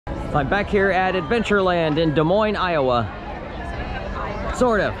So I'm back here at Adventureland in Des Moines, Iowa.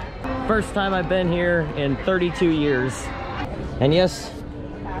 Sort of. First time I've been here in 32 years. And yes,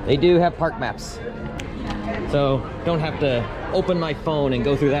 they do have park maps. So don't have to open my phone and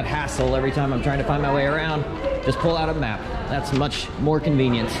go through that hassle every time I'm trying to find my way around. Just pull out a map. That's much more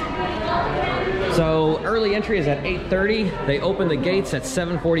convenient. So early entry is at 8:30. They open the gates at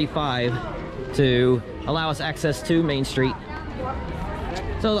 7:45 to allow us access to Main Street.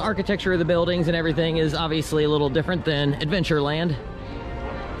 So the architecture of the buildings and everything is obviously a little different than Adventureland,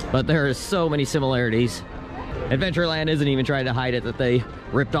 but there are so many similarities. Adventureland isn't even trying to hide it that they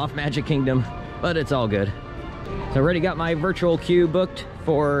ripped off Magic Kingdom, but it's all good. So I already got my virtual queue booked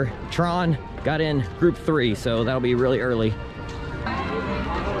for Tron. Got in group 3, so that'll be really early.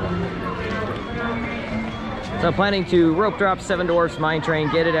 So planning to rope drop Seven Dwarfs Mine Train,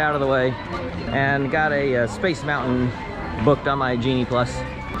 get it out of the way, and got a Space Mountain booked on my Genie Plus.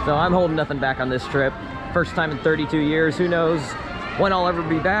 So I'm holding nothing back on this trip. First time in 32 years, who knows when I'll ever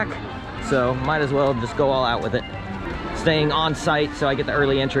be back, so might as well just go all out with it. Staying on site so I get the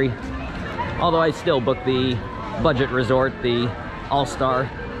early entry, although I still booked the budget resort, the All-Star.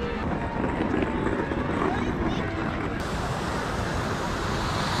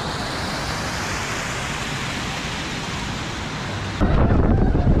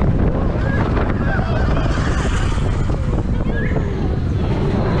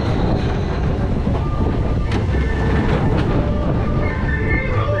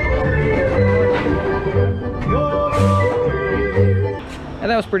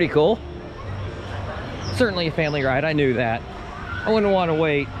 That was pretty cool. Certainly a family ride, I knew that. I wouldn't want to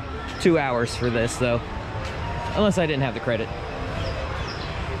wait 2 hours for this though, unless I didn't have the credit.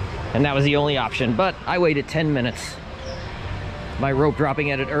 And that was the only option, but I waited 10 minutes by rope dropping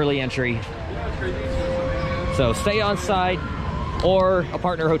it at early entry. So stay on site or a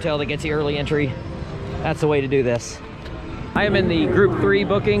partner hotel that gets you early entry. That's the way to do this. I am in the group 3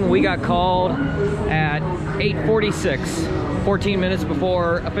 booking. We got called at 8:46. 14 minutes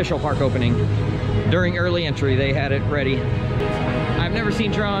before official park opening. During early entry, they had it ready. I've never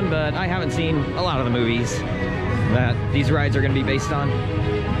seen Tron, but I haven't seen a lot of the movies that these rides are going to be based on.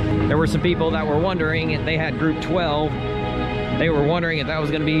 There were some people that were wondering, if they had group 12, they were wondering if that was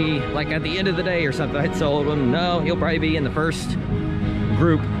going to be like at the end of the day or something. I told them, no, you'll probably be in the first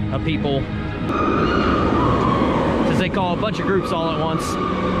group of people. Since they call a bunch of groups all at once.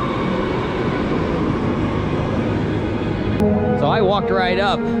 So I walked right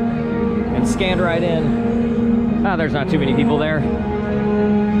up and scanned right in. Ah, there's not too many people there.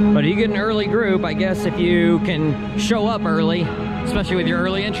 But if you get an early group, I guess if you can show up early, especially with your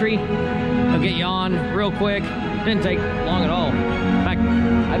early entry, they'll get you on real quick. Didn't take long at all. In fact,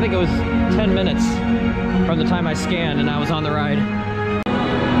 I think it was 10 minutes from the time I scanned and I was on the ride.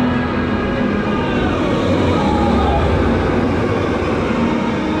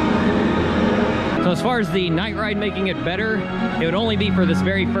 So as far as the night ride making it better, it would only be for this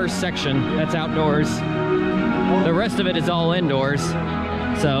very first section that's outdoors. The rest of it is all indoors,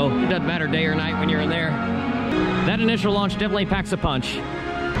 so it doesn't matter day or night when you're in there. That initial launch definitely packs a punch.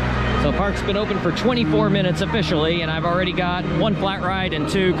 So park's been open for 24 minutes officially, and I've already got 1 flat ride and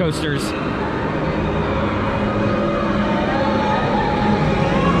 2 coasters.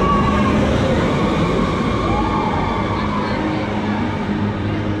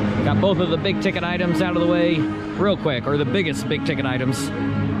 Got both of the big ticket items out of the way real quick, or the biggest big ticket items.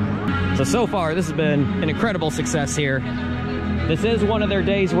 So far this has been an incredible success here. This is one of their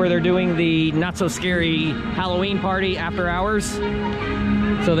days where they're doing the not so scary Halloween party after hours.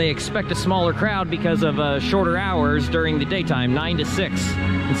 So they expect a smaller crowd because of shorter hours during the daytime, 9 to 6,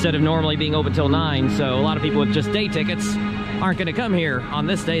 instead of normally being open till 9. So a lot of people with just day tickets aren't gonna come here on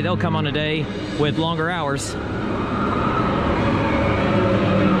this day. They'll come on a day with longer hours.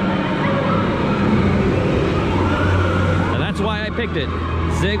 Why I picked it.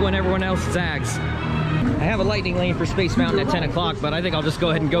 Zig when everyone else zags. I have a lightning lane for Space Mountain at 10 o'clock, but I think I'll just go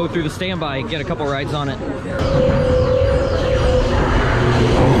ahead and go through the standby and get a couple rides on it.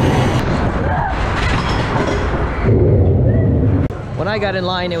 When I got in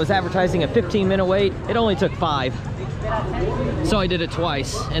line, it was advertising a 15-minute wait. It only took 5. So I did it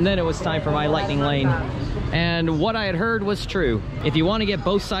twice, and then it was time for my lightning lane. And what I had heard was true. If you want to get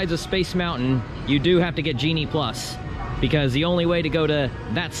both sides of Space Mountain, you do have to get Genie Plus, because the only way to go to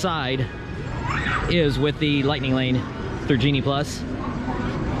that side is with the lightning lane through Genie Plus.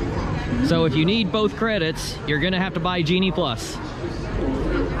 So if you need both credits, you're gonna have to buy Genie Plus.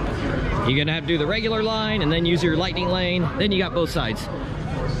 You're gonna have to do the regular line and then use your lightning lane, then you got both sides.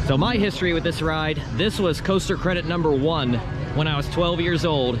 So my history with this ride, this was coaster credit number 1 when I was 12 years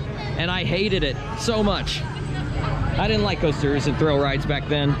old, and I hated it so much. I didn't like coasters and thrill rides back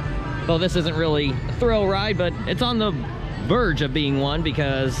then. Well, this isn't really a thrill ride, but it's on the verge of being one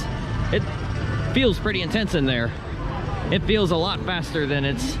because it feels pretty intense in there. It feels a lot faster than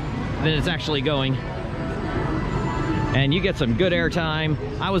it's actually going. And you get some good air time.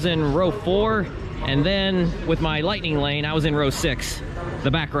 I was in row 4, and then with my lightning lane, I was in row 6,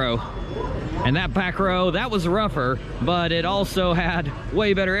 the back row. And that back row, that was rougher, but it also had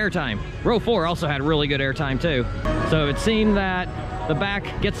way better airtime. Row 4 also had really good airtime too. So it seemed that the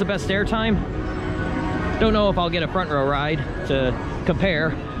back gets the best airtime. Don't know if I'll get a front row ride to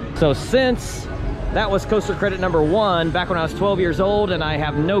compare. So since that was coaster credit number 1 back when I was 12 years old, and I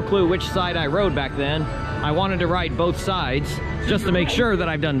have no clue which side I rode back then, I wanted to ride both sides just to make sure that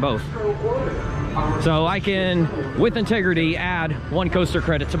I've done both. So I can, with integrity, add 1 coaster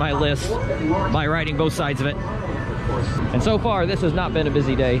credit to my list by riding both sides of it. And so far, this has not been a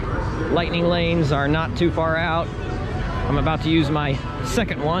busy day. Lightning lanes are not too far out. I'm about to use my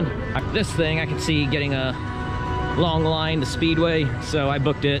second one. This thing, I can see getting a long line to Speedway, so I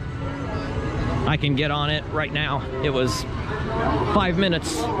booked it. I can get on it right now. It was 5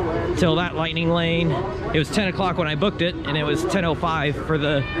 minutes till that lightning lane. It was 10 o'clock when I booked it, and it was 10:05 for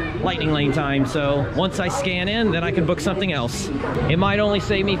the lightning lane time. So once I scan in, then I can book something else. It might only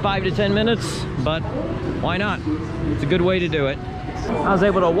save me 5 to 10 minutes, but why not? It's a good way to do it. I was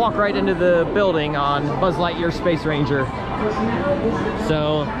able to walk right into the building on Buzz Lightyear Space Ranger.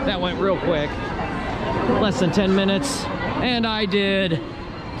 So that went real quick. Less than 10 minutes, and I did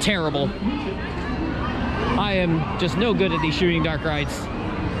terrible. I am just no good at these shooting dark rides.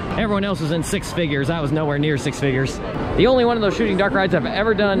 Everyone else was in 6 figures. I was nowhere near 6 figures. The only one of those shooting dark rides I've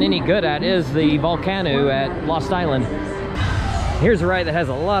ever done any good at is the Volcano at Lost Island. Here's a ride that has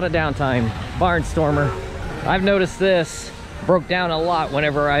a lot of downtime, Barnstormer. I've noticed this broke down a lot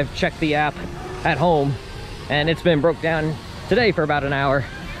whenever I've checked the app at home, and it's been broke down today for about an hour,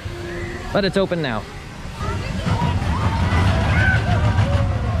 but it's open now.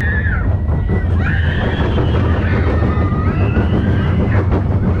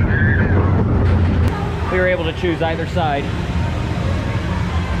 We were able to choose either side.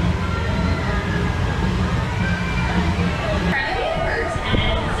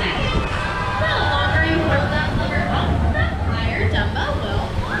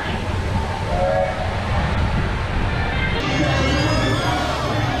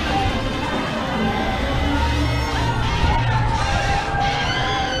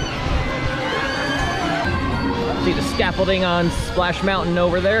 See the scaffolding on Splash Mountain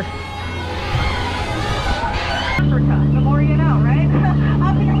over there. Africa, the more you know, right?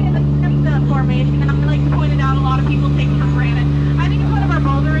 Up here in the Simpson Formation, I like to point it out, a lot of people take it for granted. I think it's one of our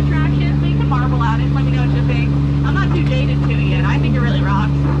bolder attractions, so you can marvel at it, let me know what you think. I'm not too jaded to it yet. I think it really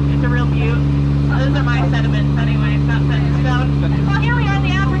rocks. It's a real beaut. Those are my sentiments anyway, it's not set in stone. Well, here we are in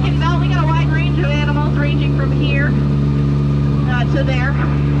the African belt. We got a wide range of animals ranging from here to there.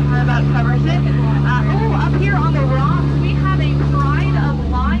 That about covers it. Up here on the rocks, we have a pride of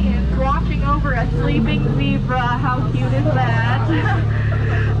lions watching over a sleeping zebra. How cute is that?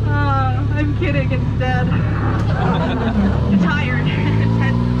 I'm kidding instead. Tired.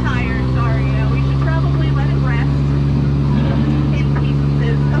 Ted's tired. Sorry. We should probably let it rest in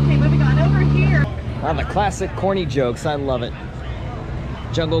pieces. Okay, moving on over here. The classic corny jokes. I love it.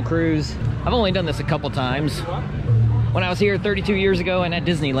 Jungle Cruise. I've only done this a couple times. When I was here 32 years ago and at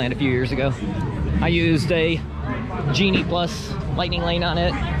Disneyland a few years ago, I used a Genie Plus lightning lane on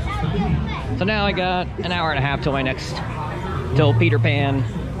it. So now I got an hour and a half till my next, till Peter Pan.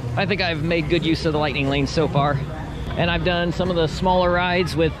 I think I've made good use of the lightning lane so far. And I've done some of the smaller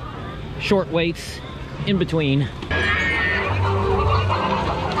rides with short waits in between.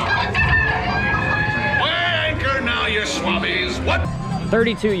 Anchor now, you swabbies. What?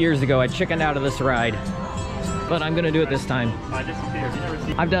 32 years ago, I chickened out of this ride, but I'm gonna do it this time.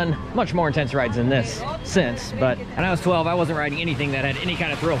 I've done much more intense rides than this since, but when I was 12, I wasn't riding anything that had any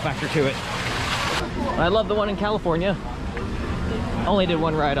kind of thrill factor to it. I love the one in California. Only did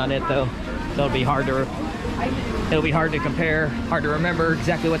one ride on it though, so it'll be hard to compare, hard to remember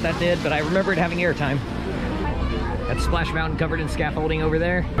exactly what that did, but I remember it having airtime. Got Splash Mountain covered in scaffolding over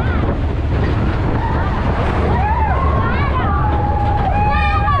there.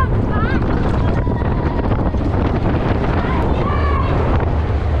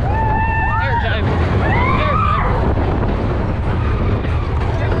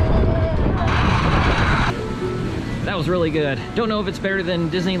 That was really good. Don't know if it's better than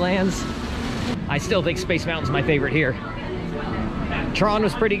Disneyland's. I still think Space Mountain's my favorite here. Tron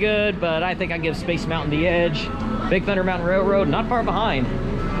was pretty good, but I think I give Space Mountain the edge. Big Thunder Mountain Railroad, not far behind.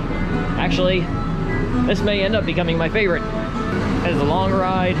 Actually, this may end up becoming my favorite. It is a long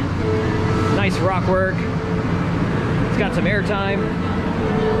ride, nice rock work. It's got some airtime.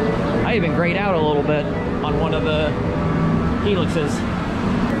 I even grayed out a little bit on one of the helixes.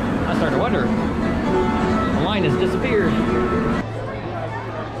 I started to wonder, the line has disappeared.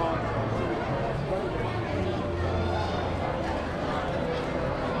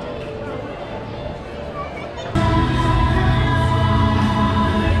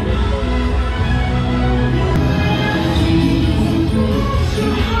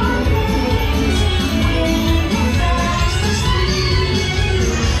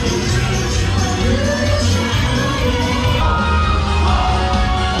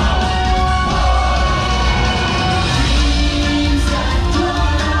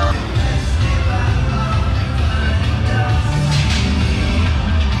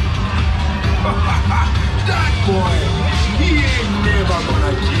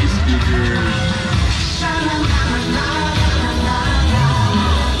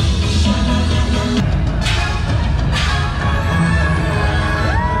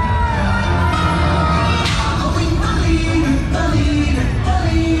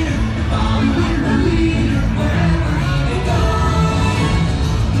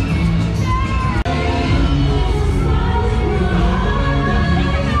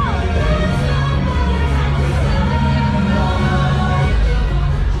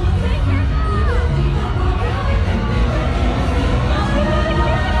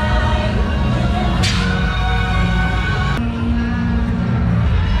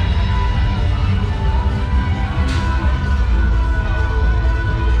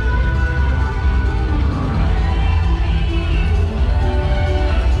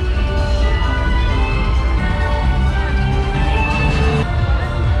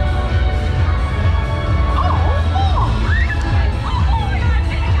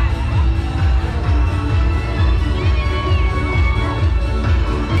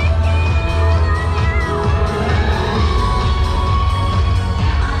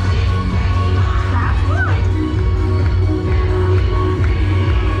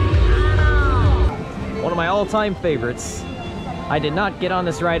 All-time favorites. I did not get on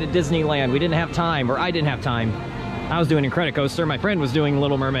this ride at Disneyland. We didn't have time, or I didn't have time. I was doing Incredicoaster. My friend was doing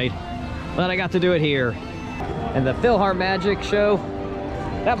Little Mermaid, but I got to do it here. And the PhilharMagic show,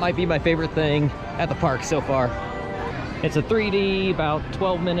 that might be my favorite thing at the park so far. It's a 3D, about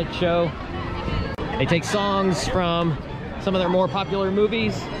 12-minute show. They take songs from some of their more popular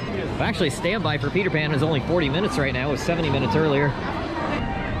movies. Actually, standby for Peter Pan is only 40 minutes right now. It was 70 minutes earlier.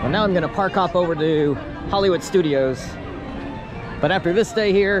 Well, now I'm gonna park hop over to Hollywood Studios. But after this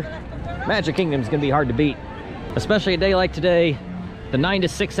day here, Magic Kingdom's gonna be hard to beat. Especially a day like today, the 9 to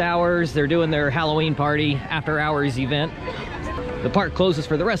 6 hours, they're doing their Halloween party after hours event. The park closes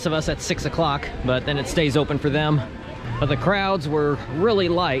for the rest of us at 6 o'clock, but then it stays open for them. But the crowds were really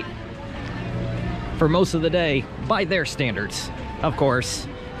light for most of the day by their standards. Of course,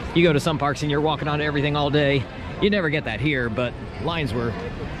 you go to some parks and you're walking on everything all day. You never get that here, but lines were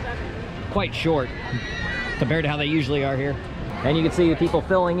quite short compared to how they usually are here. And you can see the people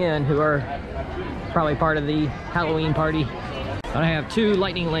filling in who are probably part of the Halloween party. And I have 2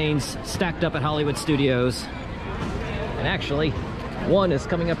 lightning lanes stacked up at Hollywood Studios. And actually, one is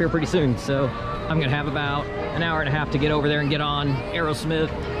coming up here pretty soon, so I'm gonna have about an hour and a half to get over there and get on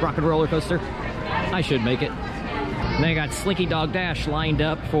Aerosmith Rock and Roller Coaster. I should make it. And I got Slinky Dog Dash lined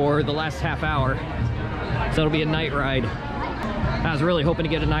up for the last half hour. So it'll be a night ride. I was really hoping to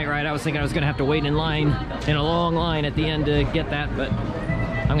get a night ride. I was thinking I was gonna have to wait in line, in a long line at the end to get that, but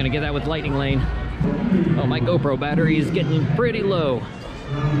I'm gonna get that with Lightning Lane. Oh, my GoPro battery is getting pretty low.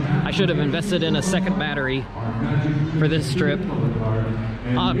 I should have invested in a second battery for this trip.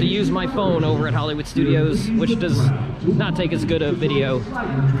 I'll have to use my phone over at Hollywood Studios, which does not take as good a video,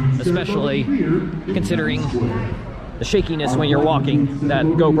 especially considering the shakiness when you're walking that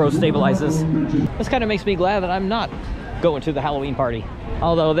GoPro stabilizes. This kind of makes me glad that I'm not going to the Halloween party.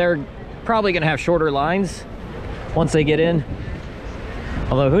 Although they're probably gonna have shorter lines once they get in.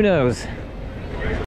 Although who knows?